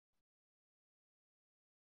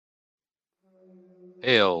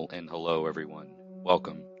Hail and hello, everyone.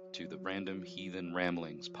 Welcome to the Random Heathen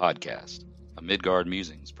Ramblings podcast, a Midgard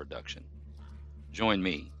Musings production. Join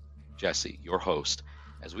me, Jesse, your host,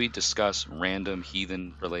 as we discuss random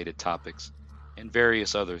heathen related topics and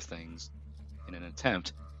various other things in an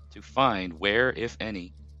attempt to find where, if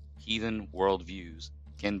any, heathen worldviews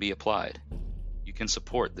can be applied. You can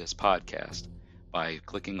support this podcast by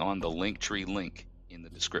clicking on the Linktree link in the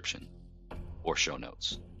description or show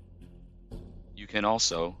notes. You can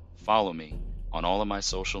also follow me on all of my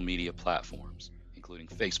social media platforms, including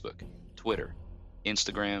Facebook, Twitter,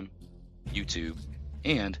 Instagram, YouTube,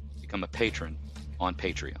 and become a patron on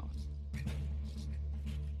Patreon.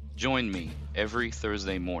 Join me every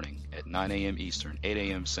Thursday morning at 9 a.m. Eastern, 8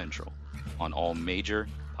 a.m. Central on all major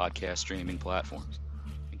podcast streaming platforms,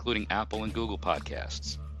 including Apple and Google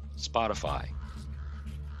Podcasts, Spotify,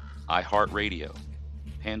 iHeartRadio,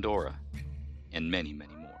 Pandora, and many, many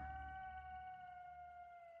more.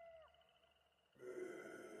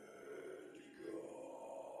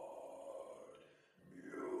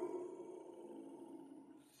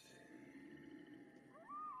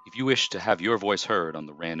 If you wish to have your voice heard on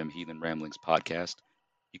the Random Heathen Ramblings podcast,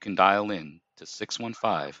 you can dial in to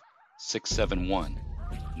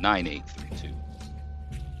 615-671-9832.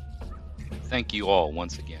 Thank you all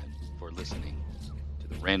once again for listening to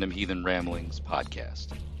the Random Heathen Ramblings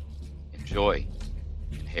podcast. Enjoy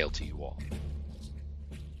and hail to you all.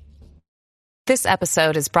 This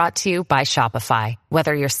episode is brought to you by Shopify.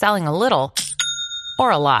 Whether you're selling a little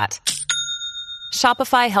or a lot,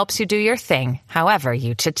 Shopify helps you do your thing, however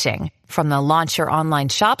you cha-ching. From the launch your online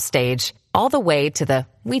shop stage, all the way to the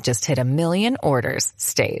we just hit 1 million orders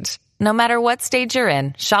stage. No matter what stage you're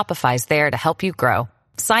in, Shopify's there to help you grow.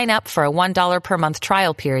 Sign up for a $1 per month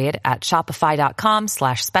trial period at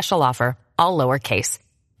shopify.com/special offer, all lowercase.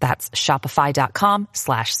 That's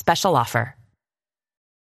shopify.com/special offer.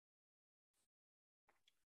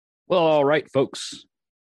 Well, all right, folks.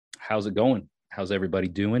 How's it going? How's everybody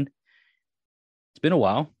doing? It's been a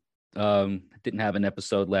while. Didn't have an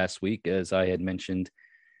episode last week, as I had mentioned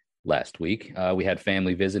last week. We had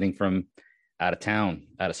family visiting from out of town,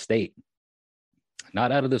 out of state.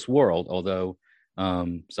 Not out of this world, although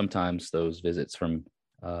sometimes those visits from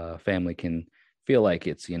family can feel like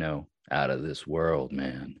it's, out of this world,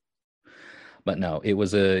 man. But no, it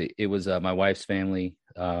was my wife's family,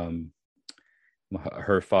 her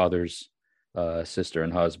father's sister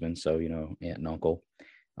and husband, so, aunt and uncle.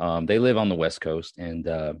 They live on the West Coast, and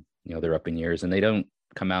they're up in years, and they don't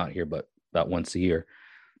come out here but about once a year.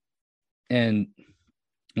 And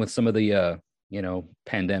with some of the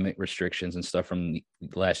pandemic restrictions and stuff from the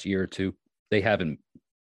last year or two, they haven't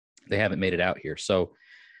made it out here. So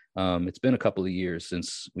it's been a couple of years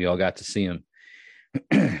since we all got to see them,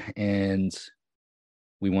 and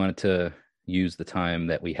we wanted to use the time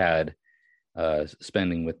that we had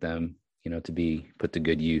spending with them, to be put to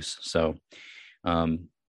good use. So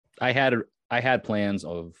I had plans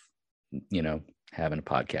of, having a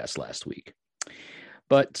podcast last week,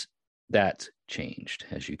 but that changed,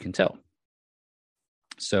 as you can tell.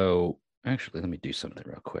 So actually, let me do something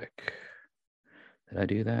real quick. Did I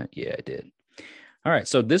do that? Yeah, I did. All right.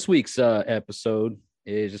 So this week's episode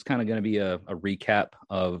is just kind of going to be a recap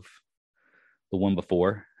of the one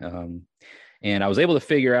before. And I was able to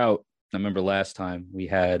figure out, I remember last time we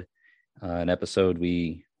had an episode,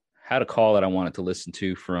 we had a call that I wanted to listen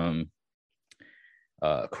to from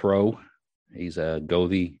Crow. He's a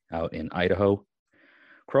Gothi out in Idaho.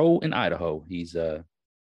 Crow in Idaho. He's their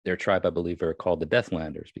tribe, I believe, are called the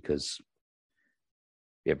Deathlanders, because if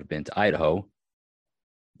you ever been to Idaho,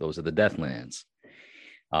 those are the Deathlands.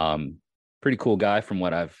 Pretty cool guy from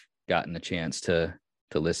what I've gotten a chance to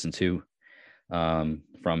listen to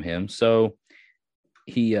from him. So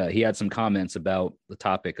he had some comments about the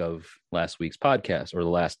topic of last week's podcast, or the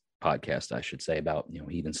last podcast, I should say, about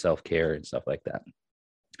heathen self-care and stuff like that.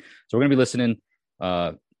 So we're gonna be listening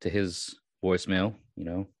to his voicemail,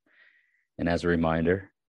 and as a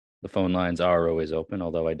reminder, the phone lines are always open,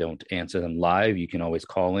 although I don't answer them live. You can always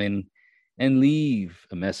call in and leave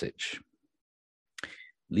a message.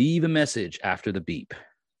 Leave a message after the beep.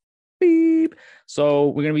 Beep. So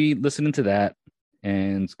we're gonna be listening to that,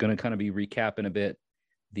 and it's gonna kind of be recapping a bit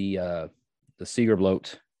the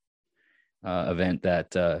Segerbloat event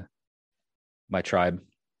that my tribe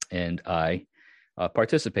and I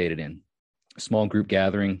participated in. A small group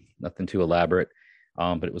gathering, nothing too elaborate,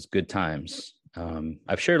 but it was good times.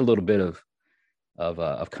 I've shared a little bit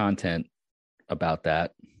of content about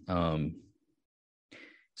that.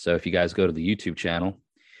 So if you guys go to the YouTube channel,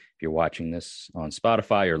 if you're watching this on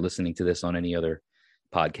Spotify or listening to this on any other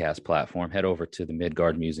podcast platform, head over to the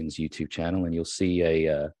Midgard Musings YouTube channel, and you'll see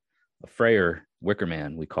a Freyr Wicker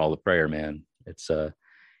Man. We call the Freyr Man. It's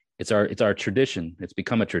our tradition. It's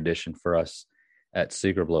become a tradition for us at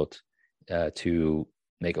Sigrblot to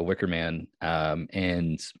make a Wicker Man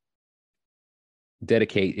and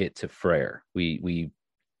dedicate it to Freyr. We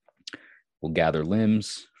will gather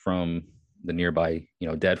limbs from the nearby,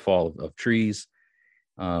 deadfall of trees,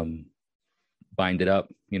 bind it up,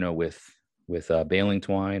 with baling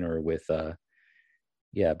twine or with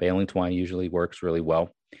baling twine usually works really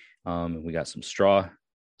well. And we got some straw,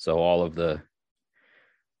 so all of the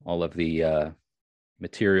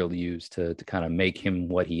material used to kind of make him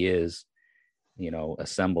what he is,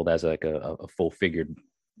 assembled as like a full figured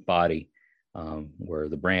body, were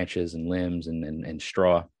the branches and limbs and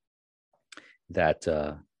straw that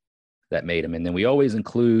made him. And then we always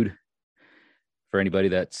include, for anybody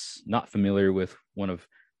that's not familiar with one of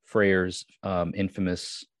Freyr's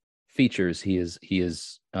infamous features, we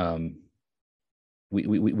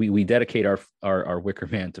dedicate our Wicker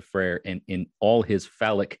Man to Freyr in all his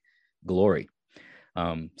phallic glory.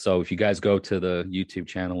 So if you guys go to the YouTube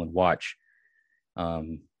channel and watch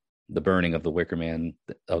the burning of the Wicker Man,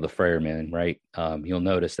 of the Freyr Man, right, you'll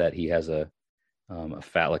notice that he has a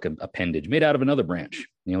phallic appendage made out of another branch.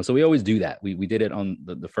 So we always do that. We did it on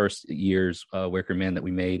the first year's Wicker Man that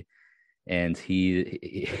we made, and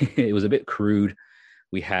it was a bit crude.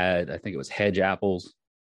 We had, I think it was hedge apples,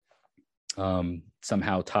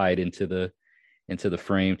 somehow tied into the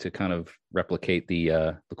frame to kind of replicate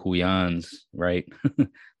the kuyans, right? The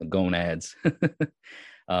gonads.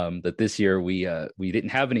 That this year we didn't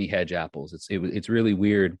have any hedge apples. It's really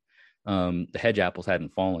weird. The hedge apples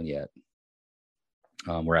hadn't fallen yet,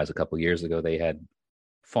 whereas a couple of years ago they had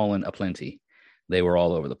fallen aplenty. They were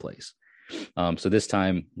all over the place. So this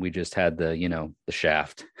time we just had the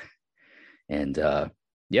shaft, and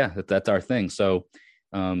that's our thing. So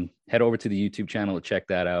head over to the YouTube channel to check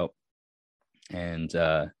that out and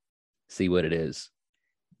see what it's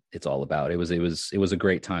all about. It was a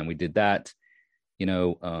great time. We did that.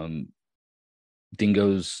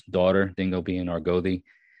 Dingo's daughter, Dingo being our Gothi,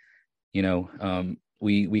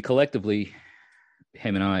 we collectively,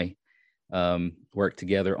 him and I, worked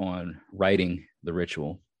together on writing the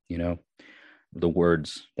ritual, the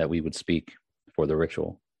words that we would speak for the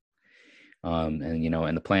ritual. And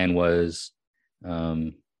the plan was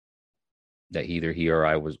that either he or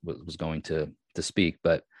I was going to speak,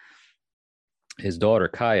 but his daughter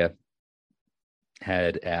Kaya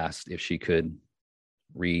had asked if she could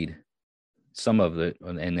read some of it,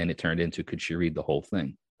 and then it turned into, could she read the whole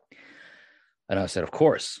thing? And I said, of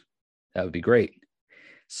course, that would be great.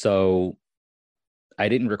 So I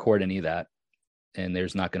didn't record any of that, and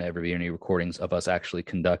there's not going to ever be any recordings of us actually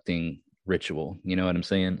conducting ritual. You know what I'm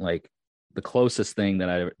saying? Like, the closest thing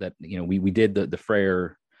we did the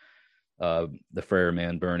Freyr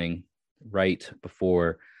Man burning right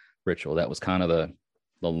before ritual. That was kind of the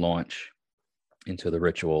launch into the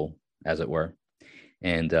ritual, as it were.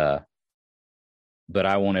 And but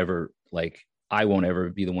I won't ever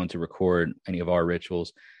be the one to record any of our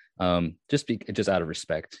rituals, just out of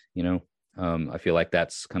respect. I feel like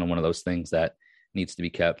that's kind of one of those things that needs to be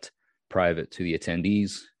kept private to the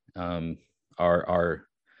attendees. Our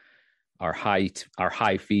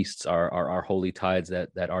high feasts, our holy tides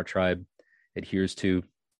that our tribe adheres to,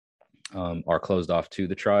 are closed off to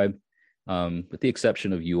the tribe. With the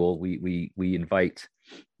exception of Yule, we invite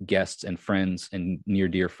guests and friends and near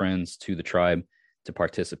dear friends to the tribe to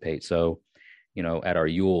participate. So, at our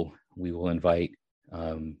Yule, we will invite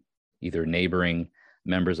either neighboring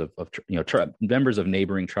members of members of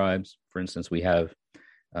neighboring tribes. For instance, we have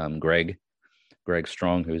Greg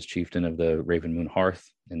Strong, who is chieftain of the Raven Moon Hearth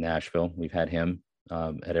in Nashville. We've had him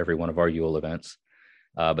at every one of our Yule events.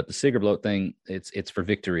 But the Sigrblot thing, it's for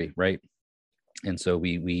victory, right? And so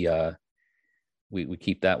we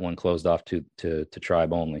keep that one closed off to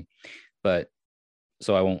tribe only. But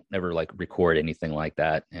so I won't ever record anything like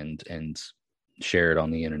that and share it on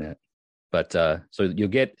the internet. But so you'll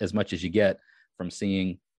get as much as you get from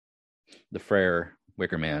seeing the Freyr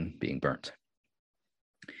Wicker Man being burnt.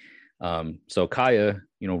 So Kaya,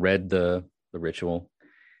 read the ritual,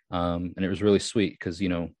 and it was really sweet because,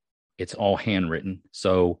 it's all handwritten.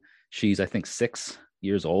 So she's, I think, 6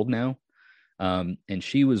 years old now. And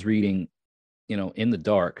she was reading, in the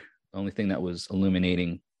dark. The only thing that was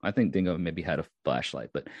illuminating, I think Dingo maybe had a flashlight,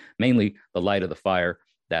 but mainly the light of the fire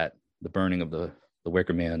that the burning of the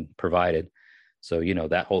Wicker Man provided. So,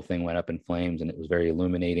 that whole thing went up in flames, and it was very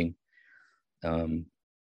illuminating. And,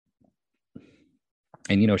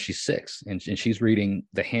 she's 6, and she's reading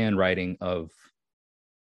the handwriting of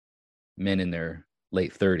men in their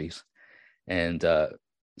late 30s, and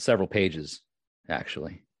several pages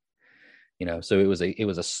actually. So it was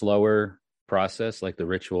a slower process. Like the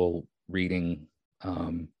ritual reading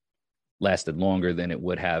lasted longer than it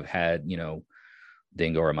would have had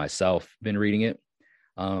Dingo or myself been reading it.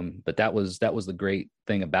 But that was the great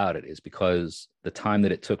thing about it, is because the time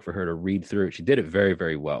that it took for her to read through it, she did it very,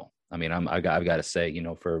 very well. I mean, I've got to say,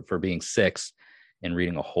 for being 6 and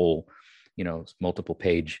reading a whole, multiple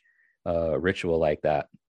page ritual like that,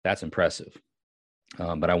 that's impressive.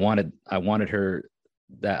 But I wanted to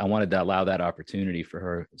allow that opportunity for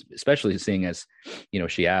her, especially seeing as,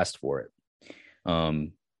 she asked for it,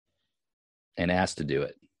 and asked to do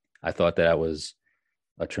it. I thought that was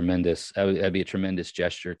that'd be a tremendous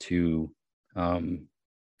gesture to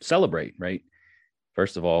celebrate, right?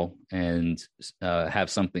 First of all, and have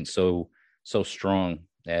something so strong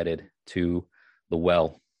added to the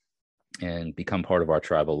well and become part of our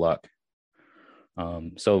tribal luck.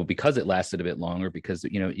 So because it lasted a bit longer, because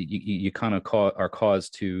you kind of are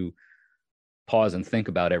caused to pause and think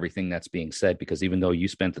about everything that's being said, because even though you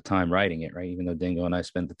spent the time writing it, right, even though Dingo and I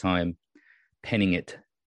spent the time penning it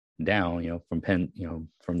down,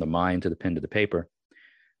 from the mind to the pen to the paper,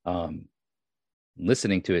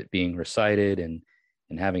 listening to it being recited and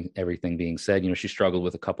having everything being said, she struggled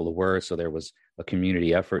with a couple of words, so there was a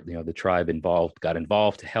community effort. The tribe got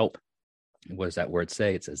involved to help. What does that word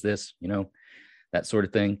say? It says this, that sort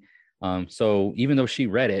of thing. So even though she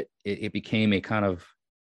read it, it became a kind of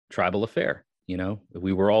tribal affair.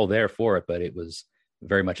 We were all there for it, but it was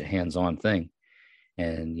very much a hands-on thing.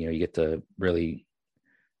 And, you get to really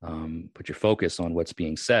put your focus on what's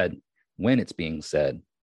being said when it's being said,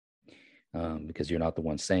 because you're not the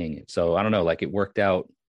one saying it. So I don't know, like it worked out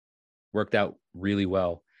really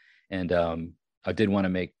well. And I did want to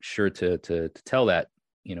make sure to tell that,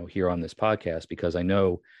 here on this podcast, because I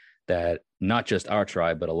know that not just our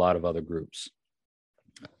tribe, but a lot of other groups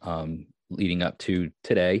leading up to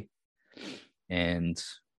today and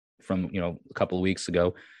from, a couple of weeks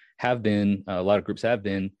ago, a lot of groups have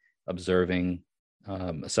been observing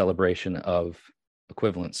a celebration of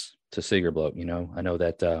equivalence to Sigerbloat. I know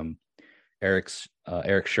that Eric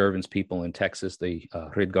Shervin's people in Texas, the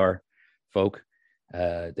Ridgar folk,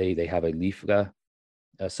 they have a Lifga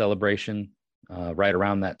celebration right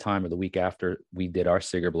around that time or the week after we did our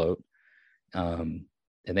Sigerbloat. And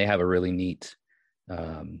they have a really neat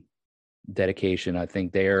dedication. I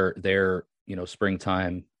think their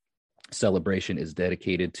springtime celebration is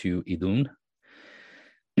dedicated to Idun.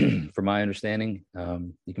 From my understanding,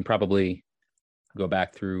 you can probably go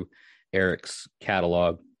back through Eric's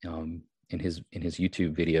catalog in his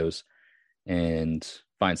YouTube videos and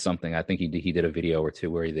find something. I think he did a video or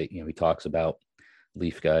two where he talks about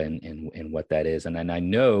Lifga and what that is. And I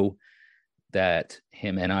know that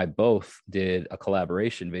him and I both did a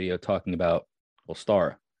collaboration video talking about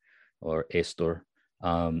Ostara or Estor,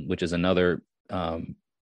 which is another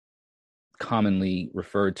commonly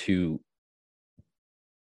referred to.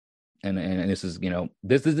 And this is,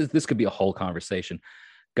 this could be a whole conversation.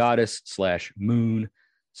 Goddess / moon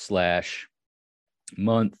 /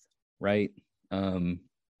 month, right?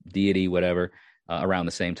 Deity, whatever, around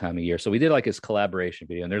the same time of year. So we did like his collaboration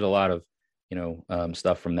video, and there's a lot of,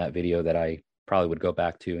 stuff from that video that I probably would go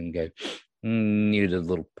back to and go, need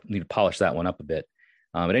to polish that one up a bit.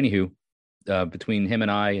 But anywho, between him and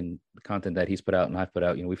I and the content that he's put out and I've put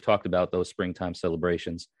out, we've talked about those springtime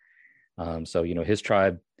celebrations. So, his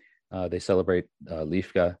tribe, they celebrate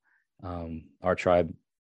Lifga. Our tribe,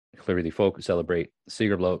 clearly folk, celebrate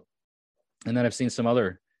Sigerbloat. And then I've seen some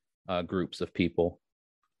other groups of people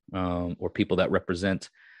or people that represent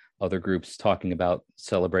other groups talking about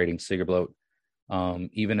celebrating Sigerbloat,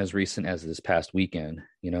 even as recent as this past weekend.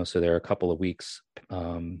 So there are a couple of weeks,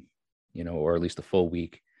 or at least a full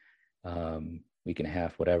week, week and a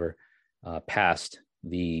half, whatever, past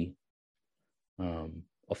the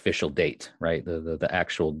official date, right? The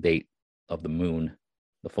actual date of the moon,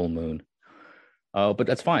 the full moon. But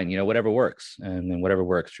that's fine, whatever works, and then whatever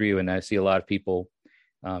works for you. And I see a lot of people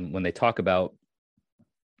when they talk about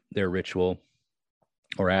their ritual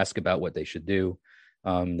or ask about what they should do,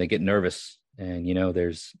 they get nervous, and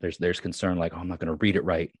there's concern like, oh, I'm not going to read it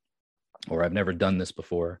right, or I've never done this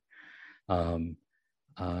before. I'm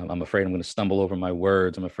afraid I'm going to stumble over my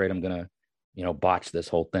words. I'm afraid I'm going to, botch this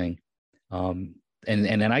whole thing. And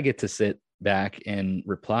then I get to sit back and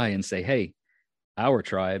reply and say, hey, our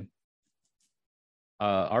tribe,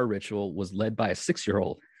 our ritual was led by a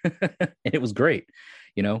 6-year-old and it was great.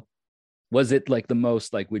 Was it like the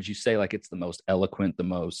most, like, would you say like it's the most eloquent, the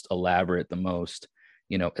most elaborate, the most,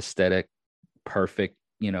 aesthetic, perfect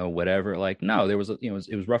whatever. Like, no, there was, it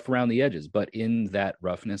was rough around the edges, but in that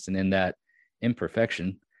roughness and in that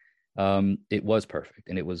imperfection, it was perfect,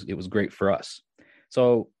 and it was great for us.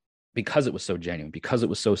 So because it was so genuine, because it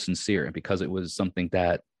was so sincere, and because it was something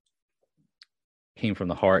that came from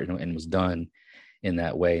the heart and was done in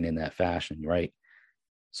that way and in that fashion, right?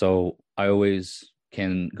 So I always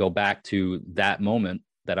can go back to that moment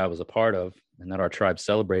that I was a part of and that our tribe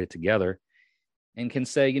celebrated together, and can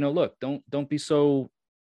say, look, don't be so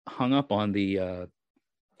hung up on the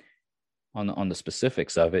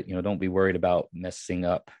specifics of it. Don't be worried about messing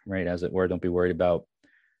up, right? As it were, don't be worried about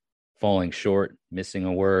falling short, missing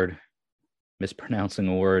a word, mispronouncing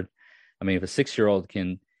a word. I mean, if a 6-year-old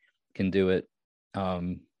can do it,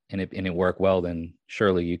 and it work well, then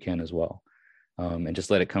surely you can as well. And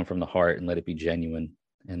just let it come from the heart, and let it be genuine,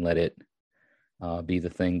 and let it be the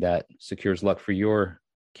thing that secures luck for your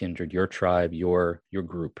kindred, your tribe, your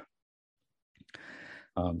group.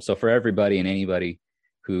 So for everybody and anybody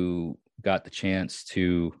who got the chance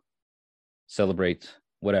to celebrate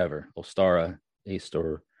whatever, Ostara,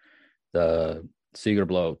 Easter, the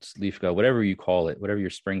Sigerblot, Leafka, whatever you call it, whatever your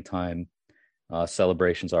springtime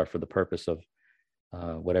celebrations are for the purpose of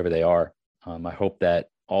whatever they are. I hope that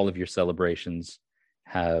all of your celebrations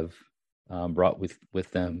have brought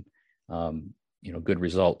with them, good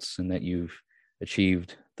results, and that you've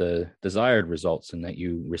achieved the desired results, and that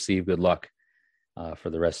you receive good luck for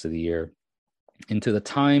the rest of the year. Into the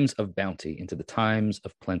times of bounty, into the times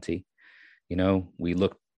of plenty. We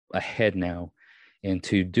look ahead now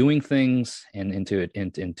into doing things and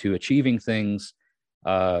into achieving things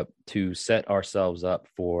to set ourselves up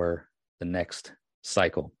for the next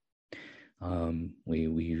cycle.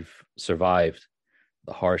 We've survived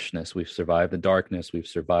the harshness, we've survived the darkness, we've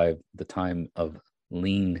survived the time of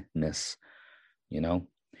leanness,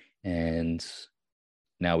 and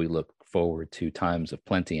now we look forward to times of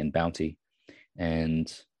plenty and bounty,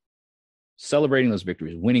 and celebrating those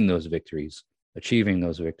victories, winning those victories, achieving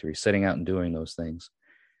those victories, setting out and doing those things.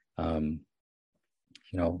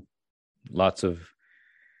 Lots of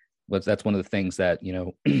that's one of the things that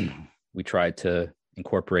we tried to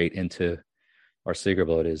incorporate into our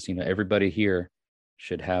Sigerblot is everybody here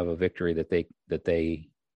should have a victory that they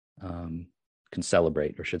can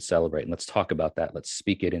celebrate, or should celebrate. And let's talk about that. Let's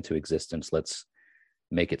speak it into existence. Let's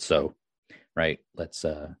make it so, right? Let's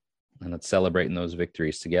celebrate in those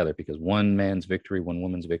victories together, because one man's victory, one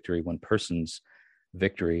woman's victory, one person's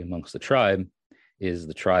victory amongst the tribe is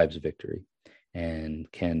the tribe's victory, and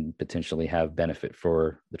can potentially have benefit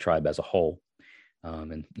for the tribe as a whole.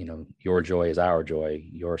 And your joy is our joy,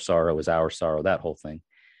 your sorrow is our sorrow, that whole thing.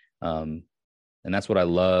 And that's what I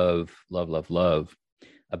love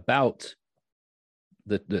about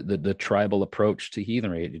the tribal approach to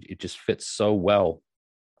heathenry. It just fits so well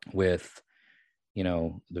with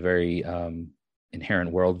the very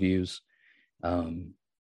inherent worldviews, and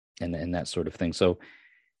that sort of thing. So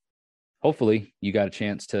hopefully you got a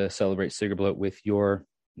chance to celebrate Sigerblot with your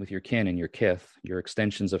kin and your kith, your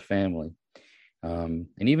extensions of family. And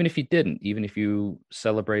even if you didn't, even if you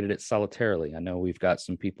celebrated it solitarily, I know we've got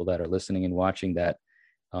some people that are listening and watching that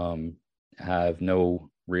have no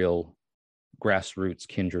real grassroots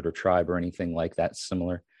kindred or tribe or anything like that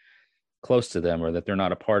similar close to them, or that they're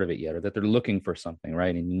not a part of it yet, or that they're looking for something,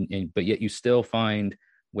 right? But yet you still find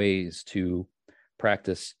ways to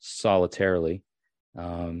practice solitarily,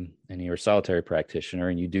 and you're a solitary practitioner,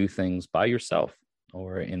 and you do things by yourself,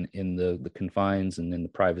 or in the confines and in the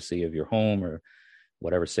privacy of your home, or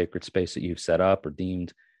whatever sacred space that you've set up or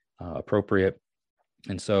deemed appropriate.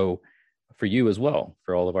 And so for you as well,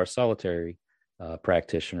 for all of our solitary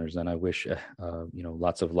practitioners, and I wish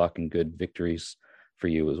lots of luck and good victories for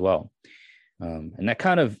you as well. And that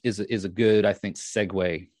kind of is a good, I think,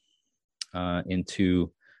 segue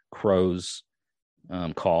into Crow's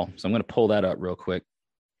call. So I'm going to pull that up real quick,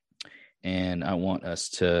 and I want us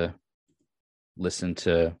to listen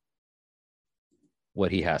to what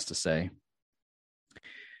he has to say.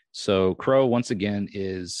 So Crow, once again,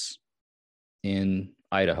 is in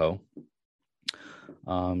Idaho.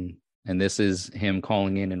 And this is him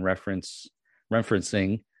calling in and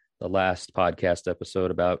referencing the last podcast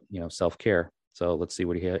episode about, self-care. So let's see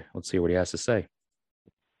what he has to say.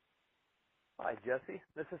 Hi, Jesse.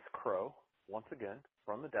 This is Crow, once again,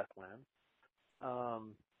 from the Deathlands.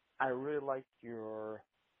 I really liked your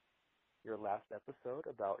last episode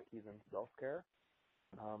about heathen self-care.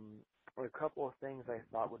 A couple of things I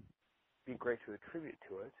thought would be great to attribute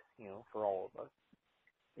to it, for all of us,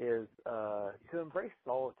 is to embrace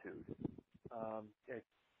solitude.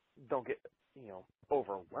 Don't get,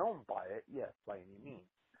 overwhelmed by it, yes, by any means.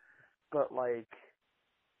 But, like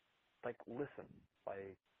listen.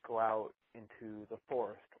 Like, go out into the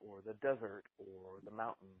forest or the desert or the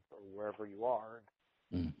mountains or wherever you are.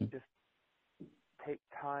 Mm-hmm. Just take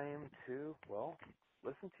time to, well,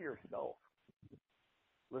 listen to yourself.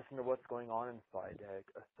 Listen to what's going on inside,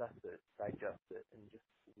 assess it, digest it, and just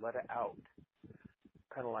let it out.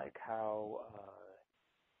 Kind of like how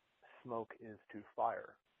smoke is to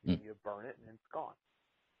fire. You burn it and it's gone.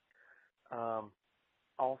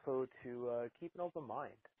 Also, to keep an open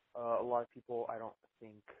mind. A lot of people, I don't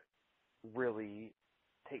think, really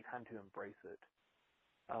take time to embrace it.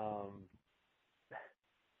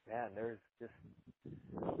 Man, there's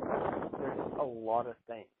a lot of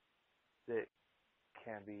things that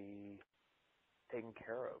can be taken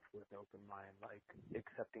care of with an open mind, like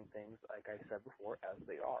accepting things, like I said before, as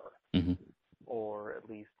they are, or at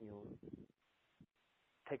least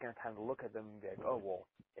taking the time to look at them and be like, oh well,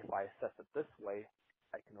 if I assess it this way,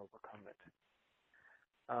 I can overcome it.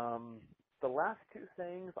 The last two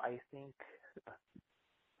things I think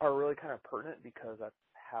are really kind of pertinent because that's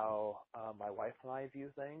how my wife and I view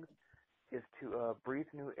things, is to breathe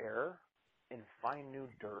new air and find new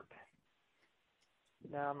dirt.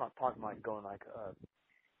 Now, I'm not talking like going like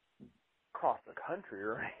across the country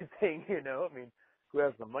or anything, I mean, who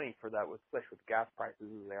has the money for that, especially with gas prices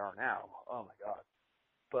as they are now? Oh my God.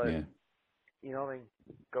 But, I mean,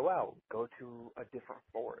 go out, go to a different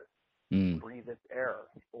forest, breathe its air,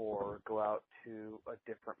 or go out to a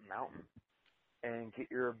different mountain and get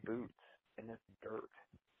your boots in this dirt.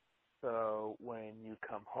 So when you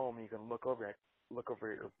come home, you can look over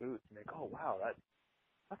your boots and think, oh wow,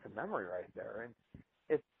 that's a memory right there. And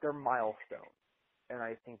they're milestones, and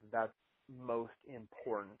I think that's most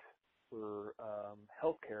important for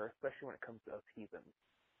healthcare, especially when it comes to us heathens.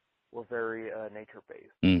 We're very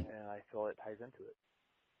nature-based, and I feel it ties into it.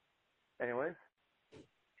 Anyways,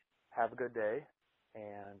 have a good day,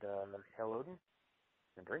 and hail Odin,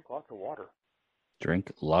 and drink lots of water.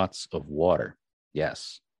 Drink lots of water.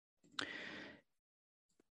 Yes.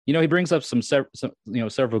 He brings up some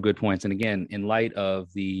several good points. And again, in light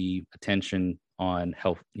of the attention on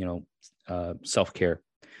health, self-care,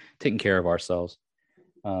 taking care of ourselves,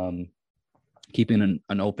 keeping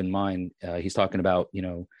an open mind. He's talking about,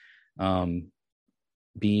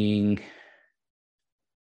 being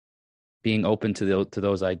open to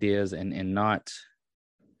those ideas and not,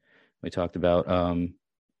 we talked about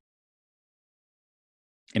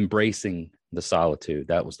embracing the solitude.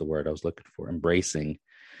 That was the word I was looking for. Embracing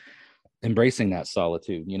that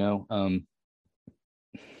solitude,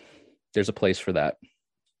 there's a place for that.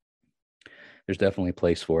 There's definitely a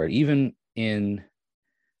place for it. Even in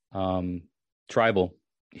tribal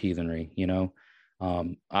heathenry,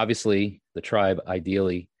 obviously the tribe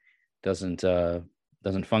ideally doesn't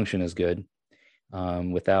function as good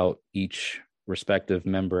without each respective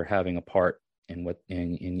member having a part in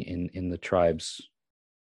the tribe's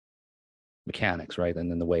mechanics, right?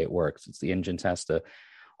 And then the way it works, it's the engines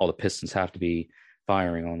all the pistons have to be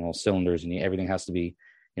firing on all cylinders, and everything has to be,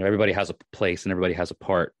 everybody has a place and everybody has a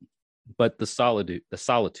part. But the solitude, the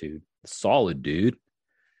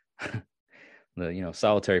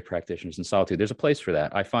solitary practitioners in solitude, there's a place for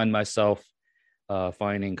that. I find myself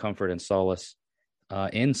finding comfort and solace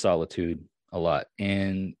in solitude a lot.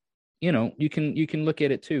 And, you can look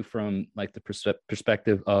at it too from like the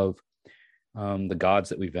perspective of the gods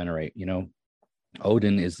that we venerate.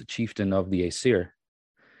 Odin is the chieftain of the Aesir.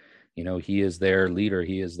 He is their leader.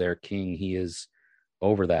 He is their king. He is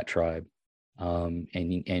over that tribe.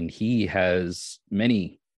 And he has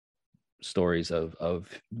many stories of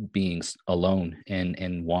being alone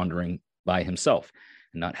and wandering by himself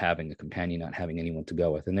and not having a companion, not having anyone to go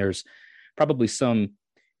with. And there's probably some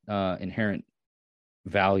inherent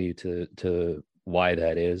value to why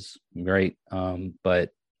that is, right? But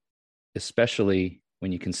especially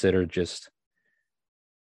when you consider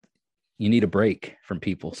you need a break from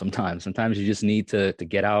people sometimes. Sometimes you just need to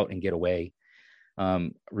get out and get away.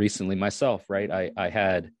 Recently myself, right? I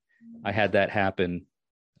had that happen.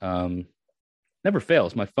 Never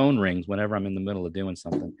fails. My phone rings whenever I'm in the middle of doing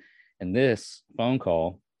something. And this phone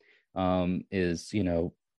call is,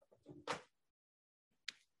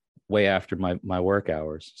 way after my work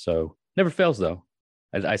hours. So never fails though.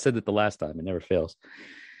 I said that the last time, it never fails.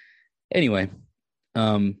 Anyway,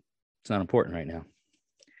 it's not important right now.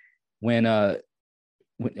 When I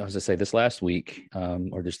was to say this last week,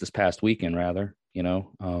 or just this past weekend rather,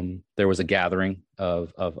 there was a gathering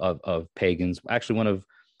of pagans. Actually, I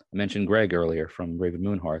mentioned Greg earlier from Raven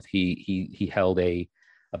Moonhearth. He held a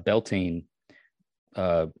Beltane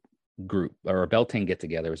group, or a Beltane get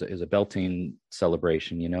together. It was a Beltane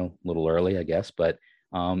celebration, a little early, I guess, but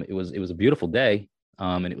it was a beautiful day.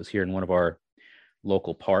 And it was here in one of our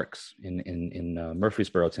local parks in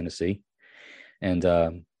Murfreesboro, Tennessee, and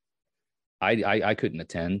I couldn't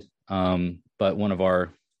attend, but one of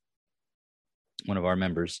our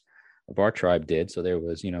members of our tribe did. So there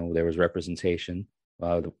was representation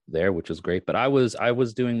there, which was great. But I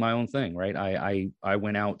was doing my own thing, right? I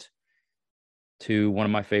went out to one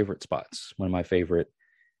of my favorite spots, one of my favorite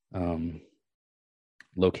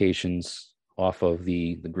locations off of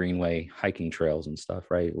the Greenway hiking trails and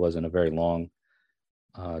stuff, right? It wasn't a very long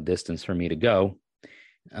distance for me to go,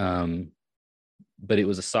 but it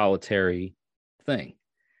was a solitary thing,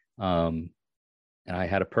 and I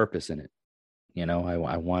had a purpose in it.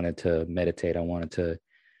 I wanted to meditate. I wanted to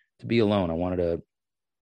be alone. I wanted to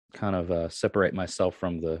kind of separate myself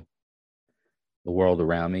from the world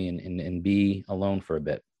around me and be alone for a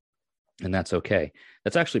bit. And that's okay.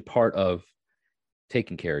 That's actually part of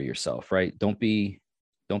taking care of yourself, right? Don't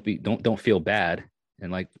feel bad.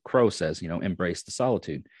 And like Crow says, embrace the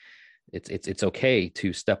solitude. It's okay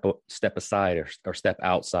to step aside or step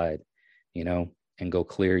outside, and go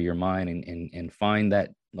clear your mind and find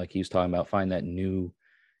that, like he was talking about, find that new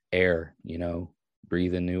air,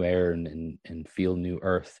 breathe in new air and feel new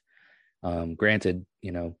earth. Granted,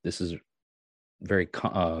 this is very,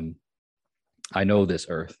 I know this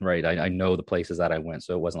earth, right? I know the places that I went,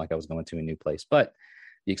 so it wasn't like I was going to a new place, but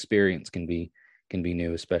the experience can be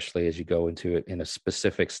new, especially as you go into it in a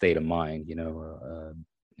specific state of mind.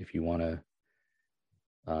 If you want to,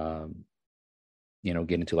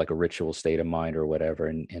 get into like a ritual state of mind or whatever,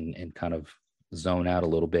 and kind of zone out a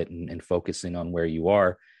little bit and focusing on where you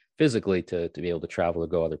are physically to be able to travel or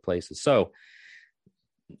go other places. So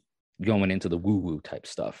going into the woo-woo type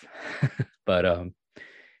stuff, but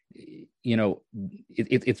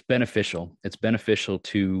it's beneficial. It's beneficial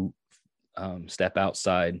to step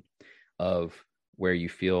outside of where you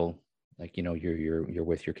feel like you're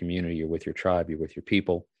with your community, you're with your tribe, you're with your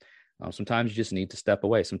people. Sometimes you just need to step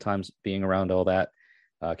away. Sometimes being around all that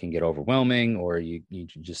can get overwhelming, or you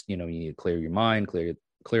just you need to clear your mind, clear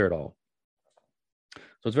it all.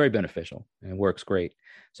 So it's very beneficial and it works great.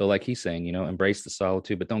 So like he's saying, embrace the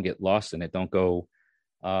solitude, but don't get lost in it. Don't go.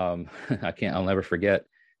 I'll never forget.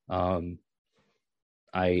 I've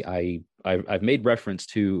made reference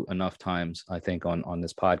to enough times, I think, on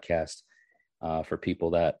this podcast for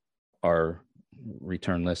people that are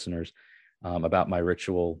return listeners, about my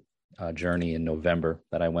ritual journey in November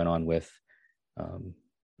that I went on with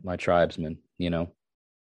my tribesmen,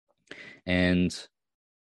 and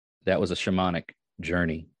that was a shamanic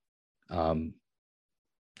journey, 100%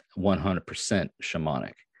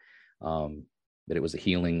 shamanic, but it was a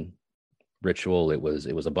healing ritual. It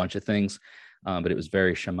was a bunch of things, but it was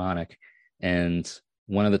very shamanic. And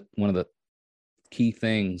one of the key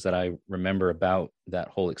things that I remember about that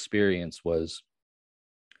whole experience was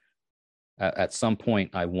at some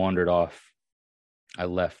point I wandered off. I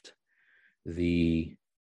left the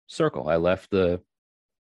circle. I left the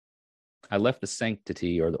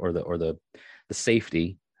sanctity or the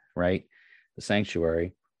safety, right? The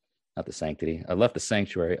sanctuary, not the sanctity. I left the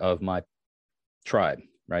sanctuary of my tribe,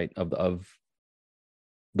 right? Of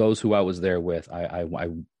those who I was there with. I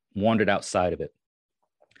wandered outside of it,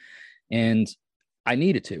 and I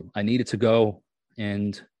needed to go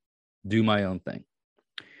and do my own thing.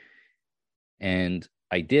 And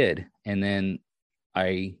I did. And then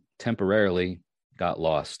I temporarily got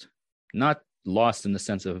lost, not lost in the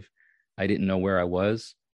sense of I didn't know where I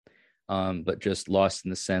was, but just lost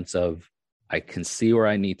in the sense of I can see where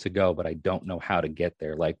I need to go, but I don't know how to get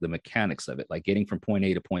there. Like the mechanics of it, like getting from point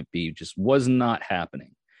A to point B just was not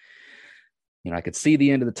happening. I could see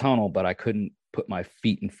the end of the tunnel, but I couldn't put my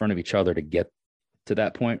feet in front of each other to get to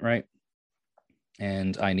that point, right?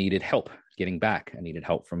 And I needed help getting back. I needed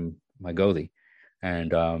help from my Gothi.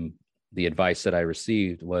 And the advice that I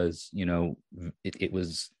received was,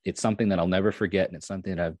 it's something that I'll never forget, and it's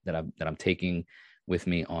something that I'm taking with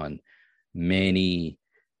me on many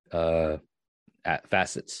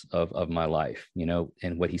facets of my life,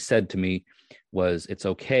 And what he said to me was, it's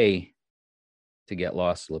okay to get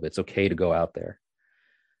lost a little bit. It's okay to go out there,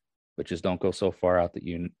 but just don't go so far out that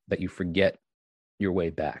you forget your way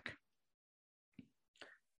back.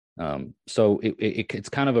 So it's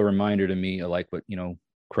kind of a reminder to me, like what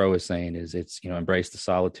Crow is saying, is it's embrace the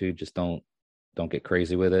solitude. Just don't get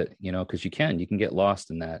crazy with it, because you can get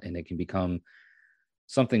lost in that, and it can become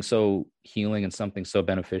something so healing and something so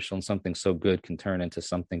beneficial and something so good can turn into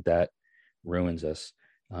something that ruins us.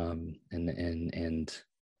 You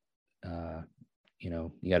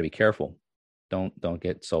got to be careful. Don't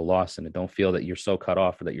get so lost in it. Don't feel that you're so cut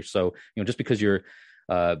off, or that you're so, just because you're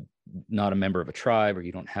not a member of a tribe, or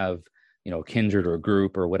you don't have, a kindred or a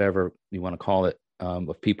group or whatever you want to call it,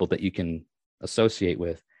 of people that you can associate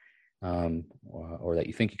with, or that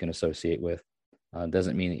you think you can associate with,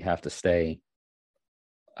 doesn't mean that you have to stay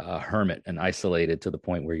a hermit and isolated to the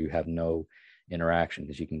point where you have no interaction,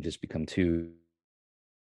 because you can just become too.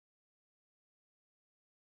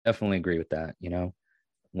 Definitely agree with that.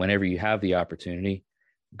 Whenever you have the opportunity,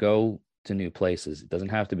 go to new places. It doesn't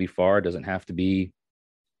have to be far. It doesn't have to be,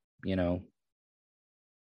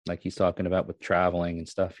 like he's talking about with traveling and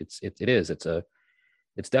stuff. It's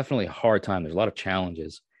definitely a hard time. There's a lot of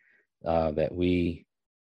challenges that we,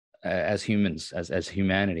 as humans, as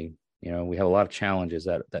humanity, we have a lot of challenges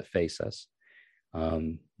that face us.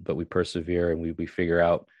 But we persevere, and we figure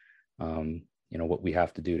out, what we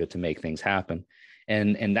have to do to make things happen.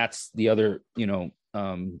 And that's the other,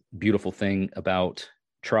 beautiful thing about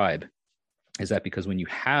tribe, is that because when you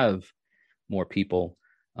have more people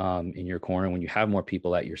in your corner, when you have more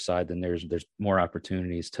people at your side, then there's more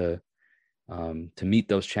opportunities to meet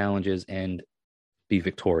those challenges and be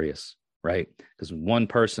victorious, right? Because one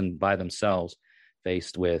person by themselves,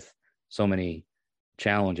 faced with so many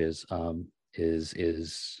challenges,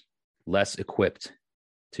 is less equipped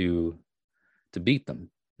to beat them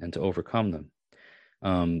and to overcome them.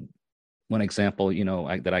 One example,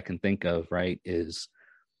 that I can think of, right, is,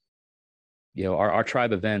 our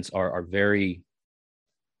tribe events are very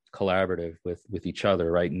collaborative with each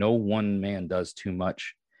other, right? No one man does too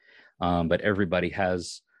much, but everybody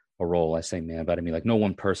has a role. I say man, but I mean, like, no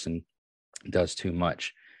one person does too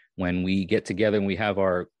much. When we get together and we have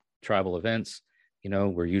our tribal events,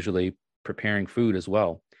 we're usually preparing food as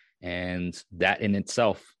well. And that in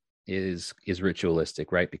itself is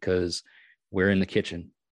ritualistic, right? Because we're in the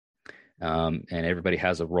kitchen, and everybody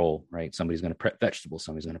has a role, right? Somebody's going to prep vegetables.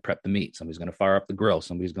 Somebody's going to prep the meat. Somebody's going to fire up the grill.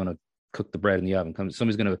 Somebody's going to cook the bread in the oven.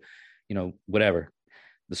 Somebody's going to, whatever,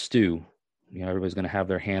 the stew. Everybody's going to have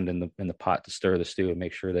their hand in the pot to stir the stew and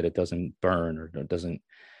make sure that it doesn't burn or it doesn't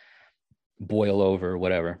boil over or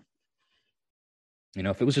whatever.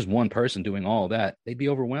 If it was just one person doing all of that, they'd be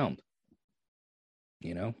overwhelmed.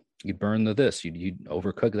 You'd burn this, you'd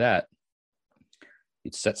overcook that,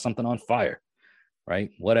 you'd set something on fire,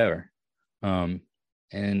 right? Whatever.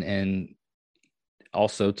 And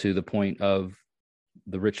also to the point of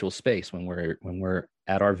the ritual space, when we're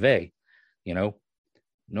at our vey, no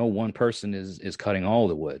one person is cutting all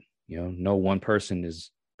the wood. No one person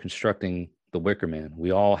is constructing the wicker man.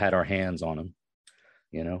 We all had our hands on him.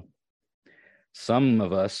 Some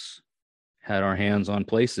of us had our hands on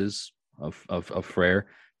places of Freyr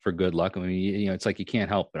for good luck. I mean, it's like you can't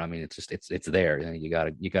help it. I mean, it's there. You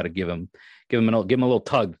gotta give him a little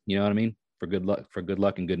tug. You know what I mean? For good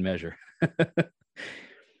luck and good measure.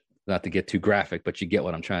 Not to get too graphic, but you get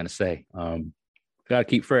what I'm trying to say. Got to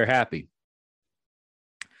keep Freyr happy.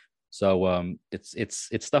 So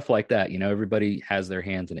it's stuff like that. Everybody has their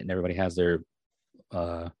hands in it, and everybody has their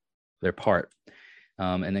part.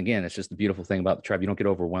 And again, it's just the beautiful thing about the tribe. You don't get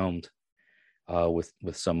overwhelmed with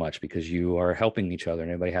so much, because you are helping each other, and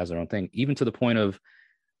everybody has their own thing, even to the point of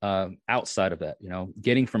outside of that,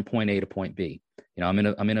 getting from point A to point B. I'm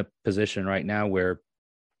in a position right now where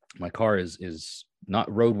my car is not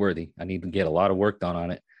roadworthy. I need to get a lot of work done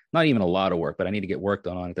on it. Not even a lot of work, but I need to get work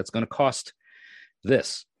done on it. That's going to cost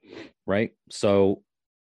this, right? So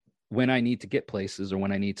when I need to get places, or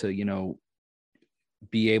when I need to,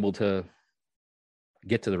 be able to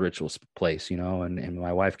get to the ritual place, and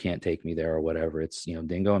my wife can't take me there or whatever, it's,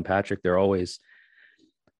 Dingo and Patrick, they're always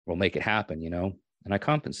will make it happen, and I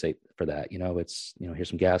compensate for that. It's, here's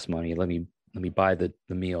some gas money. Let me buy the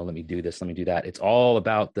meal. Let me do this. Let me do that. It's all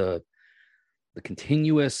about the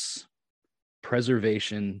continuous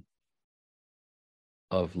preservation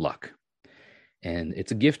of luck. And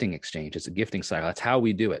it's a gifting exchange. It's a gifting cycle. That's how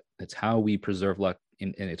we do it. It's how we preserve luck.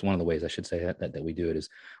 And it's one of the ways, I should say, that we do it, is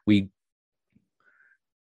we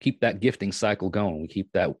keep that gifting cycle going.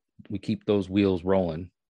 We keep those wheels rolling,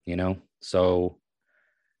 So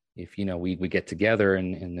if, we get together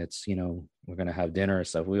and it's, we're going to have dinner and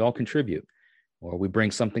stuff, we all contribute, or we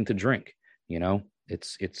bring something to drink,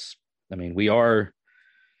 I mean, we are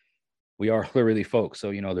Llywelyn folk.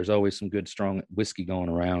 So, there's always some good, strong whiskey going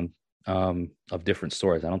around of different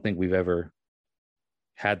sorts. I don't think we've ever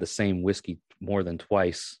had the same whiskey more than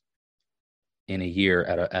twice in a year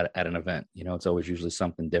at an event. It's always usually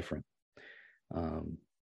something different.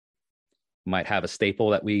 Might have a staple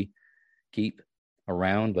that we keep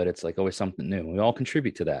around, but it's like always something new. We all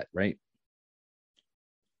contribute to that, right?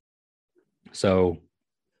 So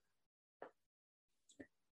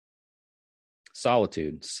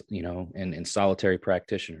solitude, and solitary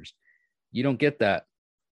practitioners, you don't get that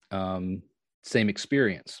same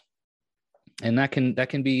experience, and that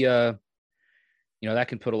can be that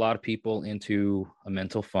can put a lot of people into a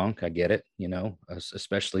mental funk. I get it,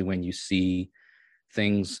 especially when you see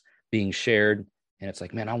things being shared and it's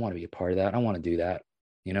like, man, I want to be a part of that. I want to do that,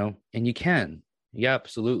 and you can, you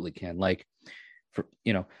absolutely can. Like, for,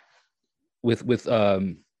 with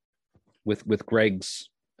Greg's,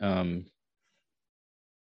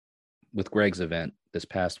 with Greg's event this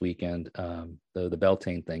past weekend, the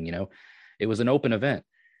Beltane thing, it was an open event.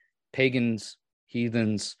 Pagans,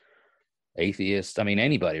 heathens, atheists, I mean,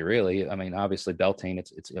 anybody really. I mean, obviously Beltane,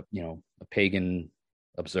 it's a pagan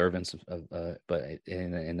observance of but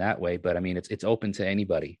in that way, but I mean, it's open to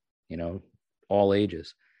anybody, all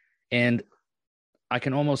ages. And I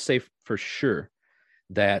can almost say for sure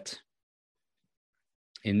that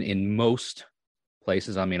in most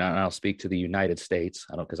places, I mean, I'll speak to the United States,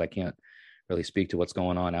 because I can't really speak to what's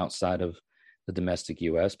going on outside of the domestic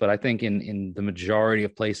US, but I think in the majority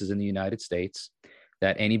of places in the United States,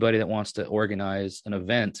 that anybody that wants to organize an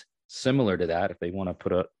event similar to that, if they want to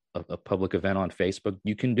put a public event on Facebook,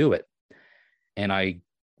 you can do it. And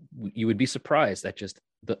you would be surprised that just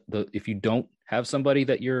the if you don't have somebody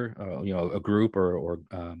that you're a group or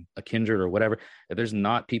a kindred or whatever, if there's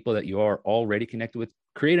not people that you are already connected with,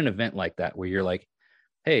 create an event like that where you're like,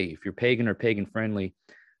 hey, if you're pagan or pagan friendly,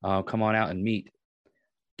 come on out and meet.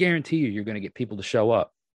 Guarantee you're going to get people to show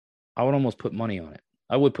up. I would almost put money on it.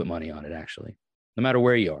 I would put money on it, actually, no matter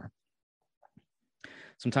where you are.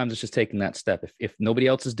 Sometimes it's just taking that step. If nobody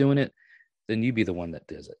else is doing it, then you be the one that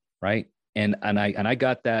does it, right? And I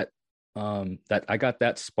got that I got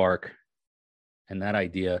that spark and that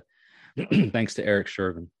idea thanks to Eric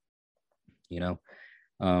Shervin.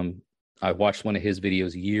 I watched one of his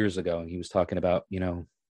videos years ago, and he was talking about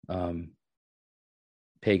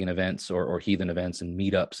pagan events or heathen events and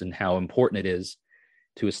meetups, and how important it is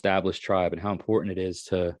to establish tribe, and how important it is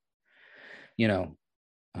to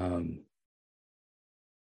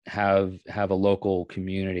have a local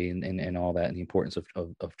community and all that, and the importance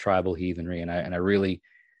of tribal heathenry. And I really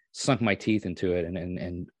sunk my teeth into it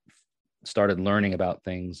and started learning about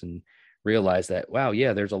things, and realized that, wow,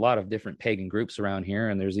 yeah, there's a lot of different pagan groups around here.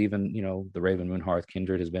 And there's even, the Raven Moon Hearth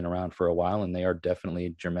Kindred has been around for a while, and they are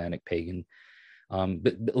definitely Germanic pagan,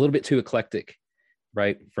 but a little bit too eclectic,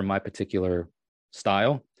 right, for my particular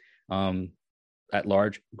style. At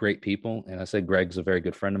large, great people. And I said, Greg's a very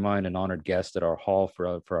good friend of mine, an honored guest at our hall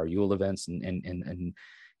for our Yule events, and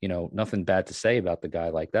nothing bad to say about the guy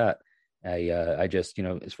like that. I just,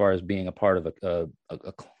 as far as being a part of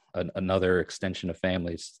another extension of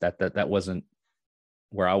families, that wasn't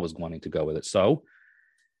where I was wanting to go with it. So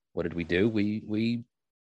what did we do? We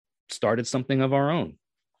started something of our own.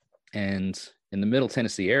 And in the Middle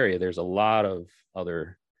Tennessee area, there's a lot of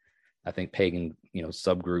other, I think, pagan,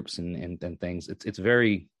 subgroups and things. It's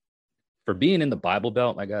very, for being in the Bible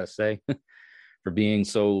Belt, I gotta say, for being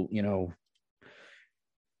so,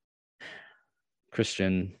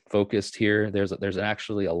 Christian focused here, there's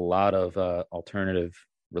actually a lot of alternative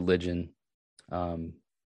religion. I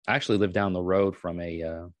actually live down the road from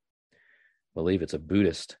I believe it's a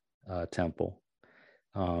Buddhist temple.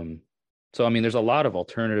 So I mean, there's a lot of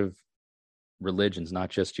alternative religions, not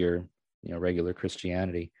just your regular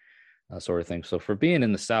Christianity sort of thing. So for being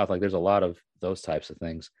in the South, like, there's a lot of those types of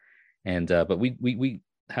things. And but we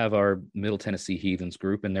have our Middle Tennessee Heathens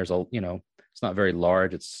group, and there's it's not very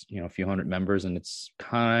large. It's a few hundred members, and it's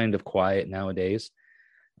kind of quiet nowadays.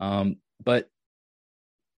 But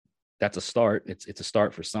that's a start. It's a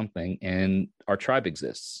start for something, and our tribe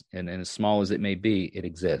exists, and as small as it may be, it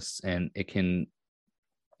exists, and it can,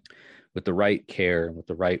 with the right care, with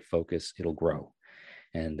the right focus, it'll grow.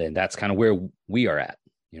 And then that's kind of where we are at.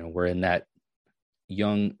 We're in that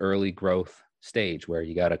young, early growth stage where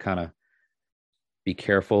you got to kind of be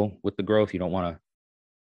careful with the growth. You don't want to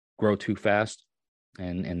grow too fast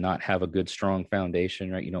and not have a good, strong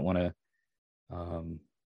foundation, right? You don't want to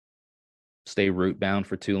stay root bound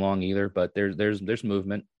for too long either. But there's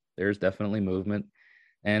movement. There's definitely movement,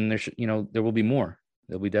 and there will be more.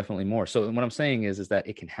 There'll be definitely more. So what I'm saying is that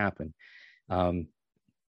it can happen.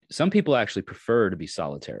 Some people actually prefer to be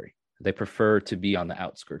solitary. They prefer to be on the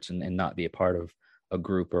outskirts and not be a part of a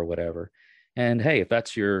group or whatever. And hey, if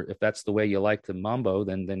that's the way you like to mambo,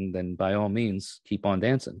 then by all means keep on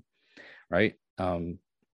dancing, right?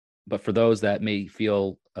 But for those that may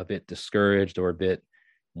feel a bit discouraged or a bit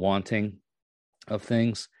wanting of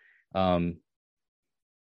things,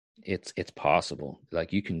 it's possible.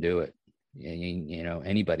 Like, you can do it.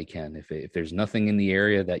 Anybody can. If there's nothing in the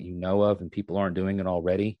area that you know of and people aren't doing it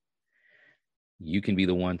already, you can be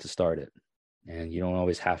the one to start it. And you don't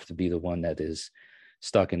always have to be the one that is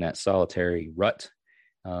stuck in that solitary rut.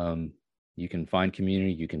 You can find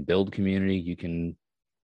community, you can build community, you can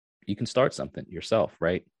start something yourself,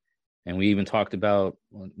 right? And we even talked about,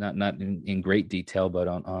 well, not in great detail, but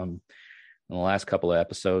on in the last couple of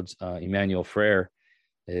episodes, Emmanuel Frere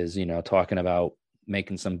is, talking about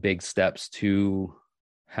making some big steps to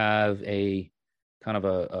have a kind of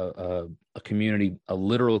a community, a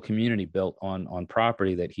literal community built on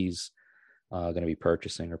property that he's going to be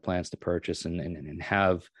purchasing or plans to purchase, and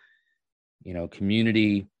have,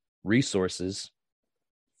 community resources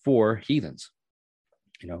for heathens,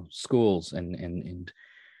 schools and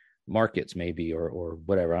markets maybe, or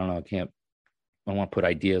whatever. I don't know. I don't want to put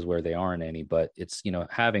ideas where they aren't any, but it's,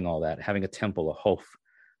 having all that, having a temple, a hof,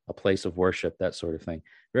 a place of worship, that sort of thing.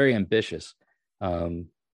 Very ambitious, and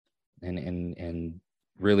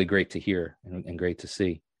really great to hear and great to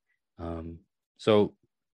see. So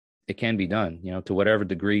it can be done, to whatever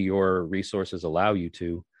degree your resources allow you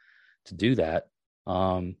to do that.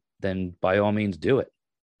 Then by all means do it,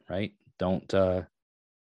 right? Don't,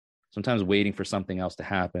 sometimes waiting for something else to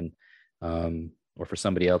happen, or for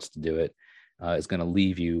somebody else to do it, is going to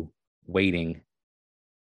leave you waiting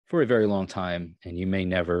for a very long time, and you may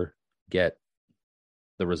never get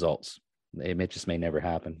the results. It just may never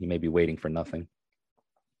happen. You may be waiting for nothing.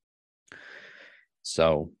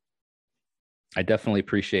 So I definitely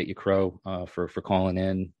appreciate you, Crow, for calling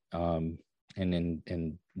in,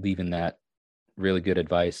 and leaving that really good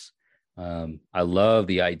advice. I love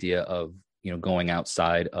the idea of, going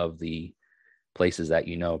outside of the places that,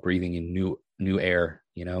 breathing in new air.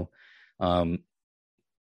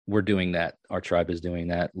 We're doing that. Our tribe is doing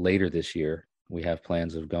that later this year. We have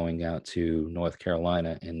plans of going out to North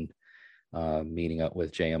Carolina and meeting up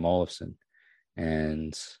with J.M. Olafson.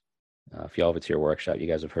 And Fjallvolunteer Workshop, you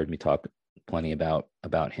guys have heard me talk plenty about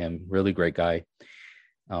him. Really great guy.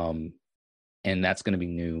 And that's going to be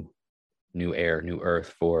new air, new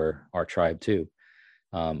earth for our tribe too.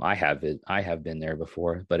 I have been there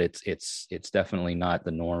before, but it's definitely not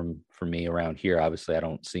the norm for me around here. Obviously, I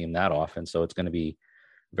don't see him that often, so it's going to be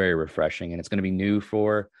very refreshing, and it's going to be new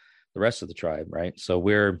for the rest of the tribe, right? So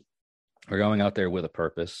we're going out there with a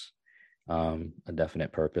purpose, a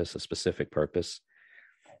definite purpose, a specific purpose.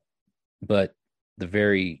 But the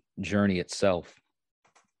very journey itself,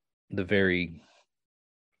 the very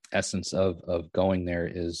essence of going there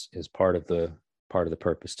is part of the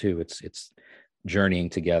purpose too. It's journeying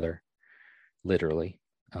together, literally,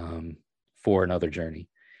 for another journey,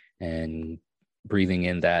 and breathing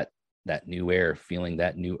in that new air, feeling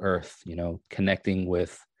that new earth, connecting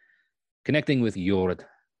with Yord,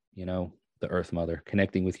 the Earth Mother,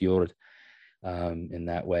 connecting with Yord, in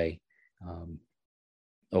that way,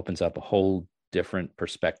 opens up a whole different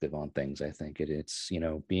perspective on things. I think it's,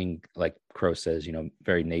 being, like Crow says,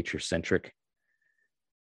 very nature centric,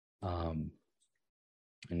 and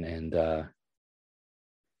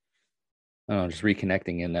I don't know, just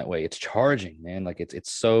reconnecting in that way. It's charging, man. Like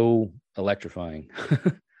it's so electrifying.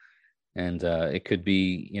 And it could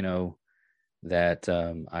be, that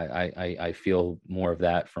I feel more of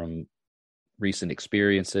that from recent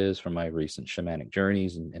experiences, from my recent shamanic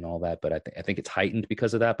journeys and all that. But I think it's heightened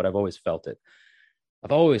because of that. But I've always felt it.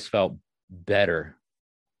 I've always felt better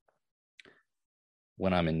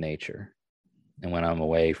when I'm in nature and when I'm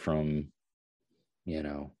away from,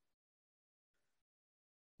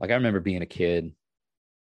 like I remember being a kid,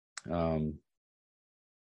 and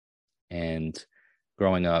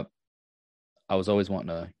growing up, I was always wanting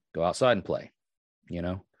to go outside and play,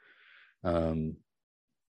 and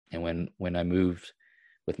when I moved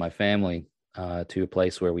with my family to a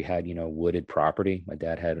place where we had, wooded property, my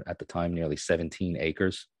dad had at the time nearly 17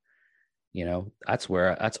 acres. That's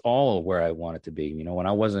all where I wanted to be. When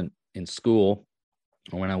I wasn't in school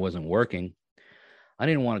or when I wasn't working, I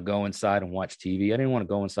didn't want to go inside and watch TV. I didn't want to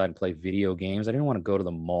go inside and play video games. I didn't want to go to the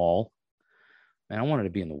mall. Man, I wanted to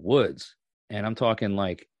be in the woods. And I'm talking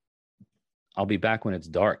like, I'll be back when it's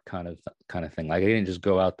dark kind of thing. Like I didn't just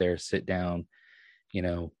go out there, sit down,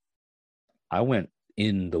 I went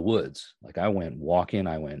in the woods. Like I went walking,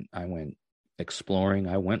 I went exploring,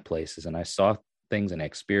 I went places, and I saw things and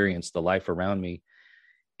experienced the life around me.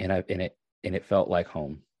 And it felt like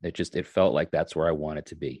home. It felt like that's where I wanted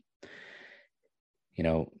to be.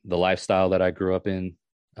 The lifestyle that I grew up in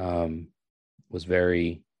was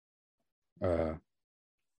very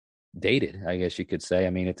dated, I guess you could say. I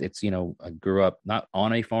mean, it's I grew up not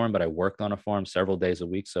on a farm, but I worked on a farm several days a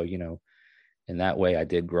week. So, in that way, I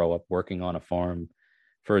did grow up working on a farm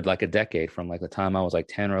for like a decade, from like the time I was like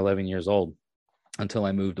 10 or 11 years old until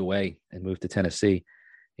I moved away and moved to Tennessee.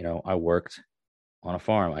 I worked on a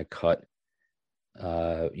farm. I cut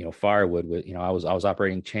firewood with, I was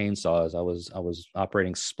operating chainsaws. I was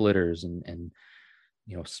operating splitters and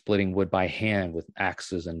splitting wood by hand with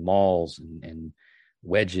axes and mauls and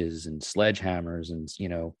wedges and sledgehammers and,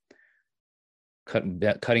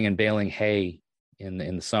 cutting and baling hay in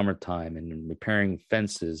the summertime and repairing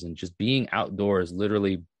fences and just being outdoors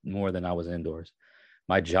literally more than I was indoors.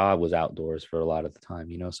 My job was outdoors for a lot of the time,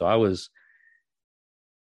 so I was,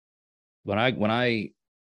 when I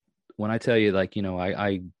tell you, like,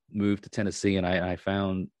 I moved to Tennessee and I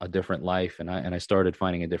found a different life and I started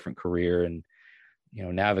finding a different career and,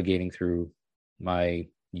 navigating through my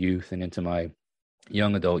youth and into my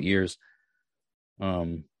young adult years.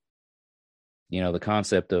 The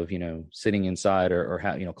concept of, sitting inside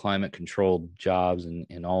or climate controlled jobs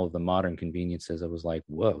and all of the modern conveniences, I was like,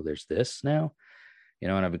 whoa, there's this now,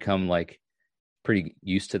 and I've become like pretty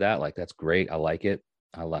used to that. Like, that's great. I like it.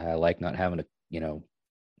 I like not having to,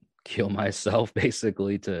 kill myself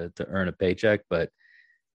basically to earn a paycheck. But,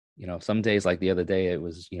 some days, like the other day, it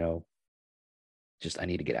was, just, I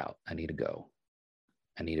need to get out. I need to go.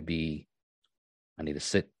 I need to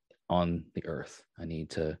sit on the earth. I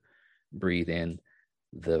need to breathe in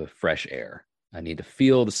the fresh air. I need to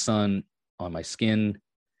feel the sun on my skin,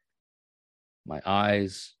 my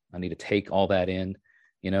eyes. I need to take all that in,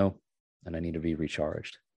 and I need to be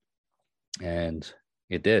recharged. And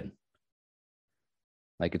it did.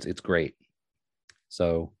 Like, it's great.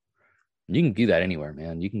 So you can do that anywhere,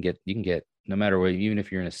 man. You can get no matter where, even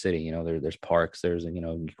if you're in a city, there's parks,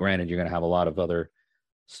 granted, you're going to have a lot of other,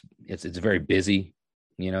 it's very busy,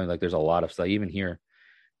 like there's a lot of stuff, even here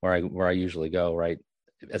where I usually go, right?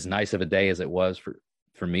 As nice of a day as it was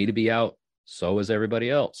for me to be out, so is everybody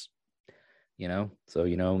else, so,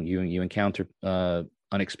 you encounter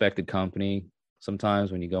unexpected company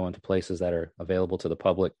sometimes when you go into places that are available to the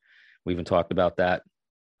public. We even talked about that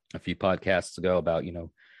a few podcasts ago about,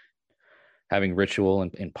 having ritual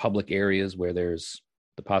in public areas where there's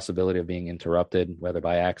the possibility of being interrupted, whether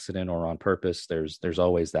by accident or on purpose. There's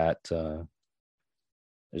always that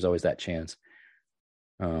chance.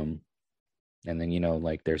 And then,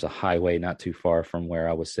 like there's a highway not too far from where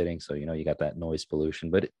I was sitting. So, you got that noise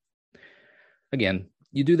pollution, but again,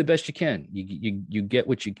 you do the best you can. You get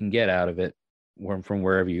what you can get out of it from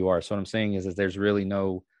wherever you are. So what I'm saying is that there's really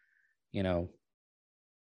no, if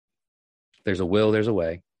there's a will, there's a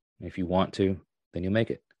way. If you want to, then you'll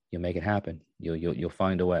make it. You'll make it happen. You'll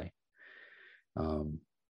find a way. You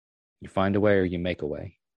find a way or you make a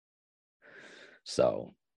way.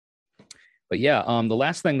 So, but yeah, the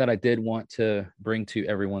last thing that I did want to bring to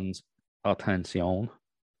everyone's attention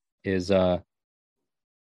is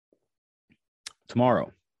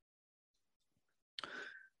tomorrow.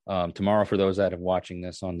 Tomorrow, for those that are watching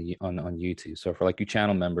this on YouTube. So for like you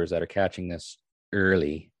channel members that are catching this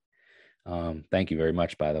early, thank you very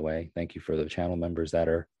much, by the way. Thank you for the channel members that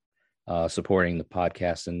are supporting the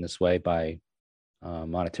podcast in this way by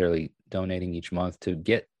monetarily donating each month to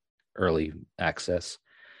get early access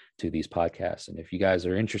to these podcasts. And if you guys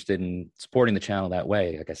are interested in supporting the channel that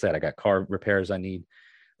way, like I said, I got car repairs I need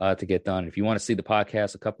to get done. If you want to see the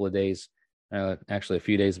podcast a couple of days, actually a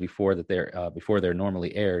few days before they're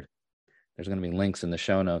normally aired, there's going to be links in the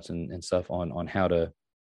show notes and stuff on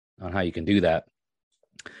how you can do that.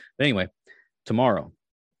 But anyway, tomorrow,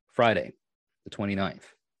 Friday, the 29th,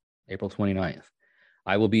 April 29th,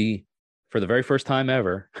 I will be, for the very first time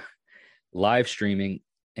ever, live streaming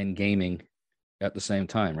and gaming at the same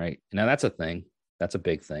time, right? Now, that's a thing. That's a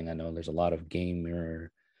big thing. I know there's a lot of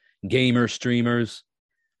gamer streamers.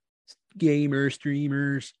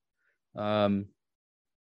 And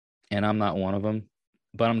I'm not one of them.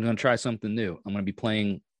 But I'm going to try something new. I'm going to be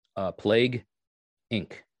playing Plague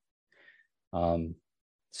Inc.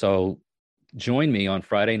 So join me on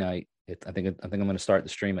Friday night. I think I'm going to start the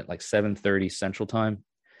stream at like 7:30 Central Time.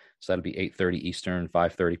 So that'll be 8:30 Eastern,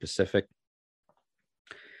 5:30 Pacific.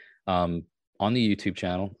 On the YouTube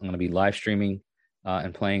channel, I'm going to be live streaming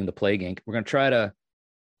and playing the Plague Inc. We're going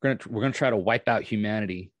to try to wipe out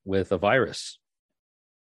humanity with a virus.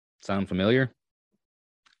 Sound familiar?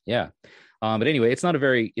 Yeah. But anyway, it's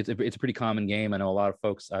a pretty common game. I know a lot of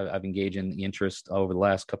folks I've engaged in the interest over the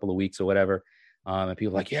last couple of weeks or whatever. And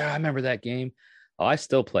people are like, yeah, I remember that game. Oh, I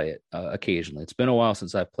still play it occasionally. It's been a while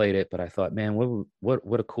since I've played it, but I thought, man,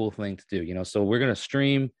 what a cool thing to do, So we're going to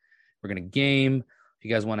stream, we're going to game. If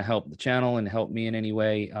you guys want to help the channel and help me in any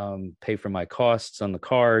way, pay for my costs on the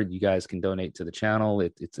card, you guys can donate to the channel.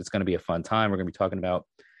 It's going to be a fun time. We're going to be talking about,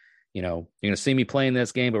 you're going to see me playing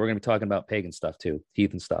this game, but we're going to be talking about pagan stuff too,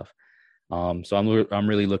 heathen stuff. So I'm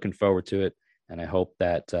really looking forward to it, and I hope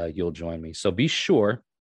that you'll join me. So be sure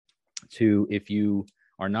to, if you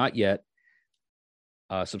are not yet,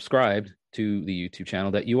 subscribed to the YouTube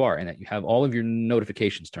channel that you are, and that you have all of your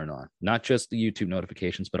notifications turned on, not just the YouTube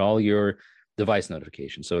notifications, but all your device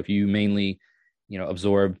notifications. So if you mainly,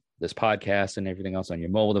 absorb this podcast and everything else on your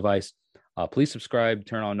mobile device, please subscribe,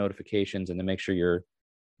 turn on notifications, and then make sure your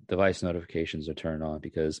device notifications are turned on,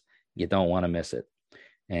 because you don't want to miss it.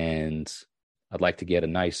 And I'd like to get a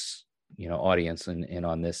nice, audience in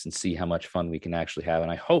on this and see how much fun we can actually have.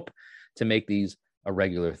 And I hope to make these a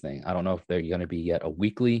regular thing. I don't know if they're going to be yet a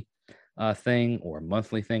weekly thing or a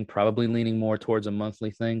monthly thing, probably leaning more towards a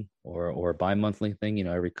monthly thing or a bi-monthly thing,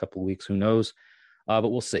 every couple of weeks, who knows? But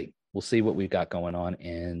we'll see. We'll see what we've got going on.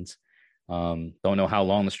 And don't know how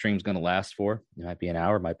long the stream's going to last for. It might be an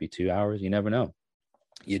hour, it might be 2 hours. You never know.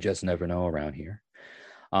 You just never know around here.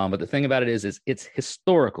 But the thing about it is it's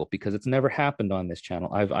historical, because it's never happened on this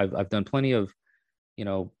channel. I've done plenty of,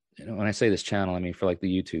 when I say this channel, I mean for like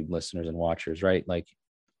the YouTube listeners and watchers, right? Like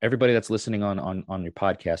everybody that's listening on your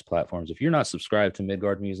podcast platforms, if you're not subscribed to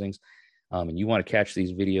Midgard Musings, and you want to catch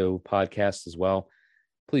these video podcasts as well,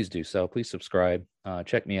 please do so. Please subscribe,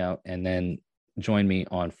 check me out, and then join me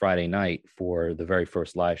on Friday night for the very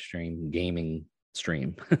first live stream, gaming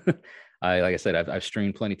stream. Like I said, I've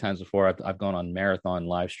streamed plenty of times before. I've gone on marathon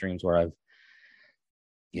live streams where I've,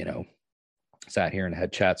 sat here and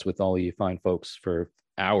had chats with all you fine folks for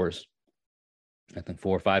hours. I think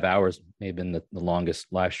 4 or 5 hours may have been the longest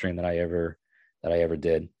live stream that I ever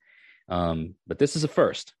did. But this is a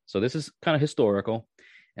first. So this is kind of historical,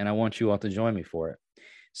 and I want you all to join me for it.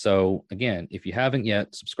 So again, if you haven't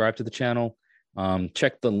yet, subscribe to the channel.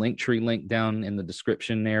 Check the Linktree link down in the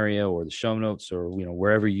description area or the show notes, or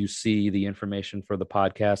wherever you see the information for the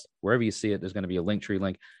podcast. Wherever you see it, there's going to be a Linktree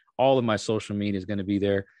link. All of my social media is going to be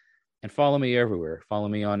there, and follow me everywhere. Follow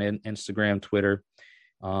me on Instagram, Twitter,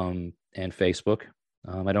 and Facebook.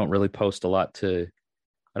 I don't really post a lot I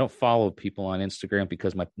don't follow people on Instagram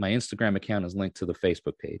because my Instagram account is linked to the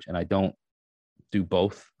Facebook page, and I don't do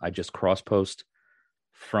both. I just cross post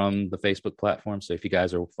from the Facebook platform. So if you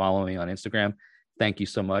guys are following me on Instagram, thank you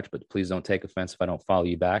so much, but please don't take offense if I don't follow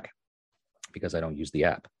you back, because I don't use the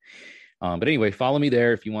app. But anyway, follow me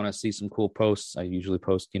there if you want to see some cool posts. I usually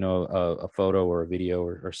post, a photo or a video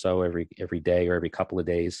or so every day or every couple of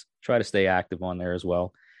days. Try to stay active on there as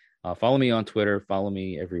well. Follow me on Twitter. Follow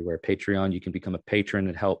me everywhere. Patreon, you can become a patron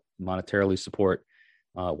and help monetarily support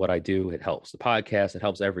what I do. It helps the podcast. It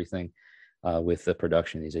helps everything with the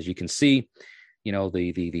production of these. As you can see,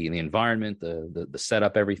 the environment, the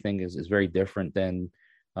setup, everything is very different than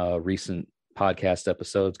recent podcast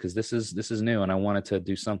episodes, because this is new, and I wanted to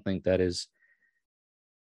do something that is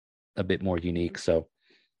a bit more unique. So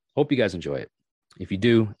hope you guys enjoy it. If you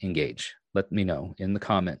do, engage. Let me know in the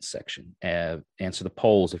comments section. Answer the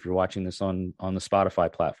polls. If you're watching this on the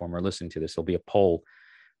Spotify platform or listening to this, there'll be a poll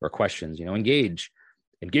or questions. Engage.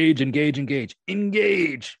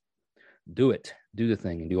 Do it. Do the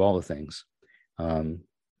thing and do all the things. And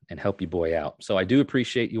help you boy out. So I do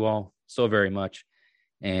appreciate you all so very much.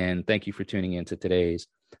 And thank you for tuning into today's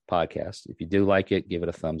podcast. If you do like it, give it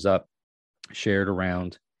a thumbs up, share it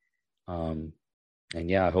around. And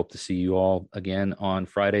yeah, I hope to see you all again on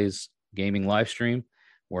Friday's gaming live stream,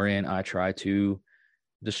 wherein I try to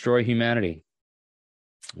destroy humanity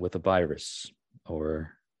with a virus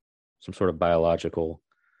or some sort of biological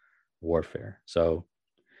warfare. So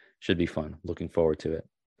should be fun. Looking forward to it.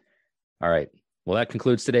 All right. Well, that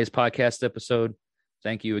concludes today's podcast episode.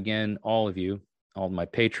 Thank you again, all of you, all of my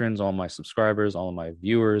patrons, all my subscribers, all of my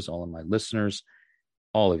viewers, all of my listeners,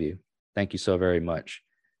 all of you. Thank you so very much.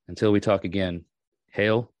 Until we talk again,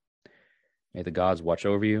 hail. May the gods watch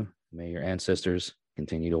over you. May your ancestors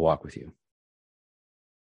continue to walk with you.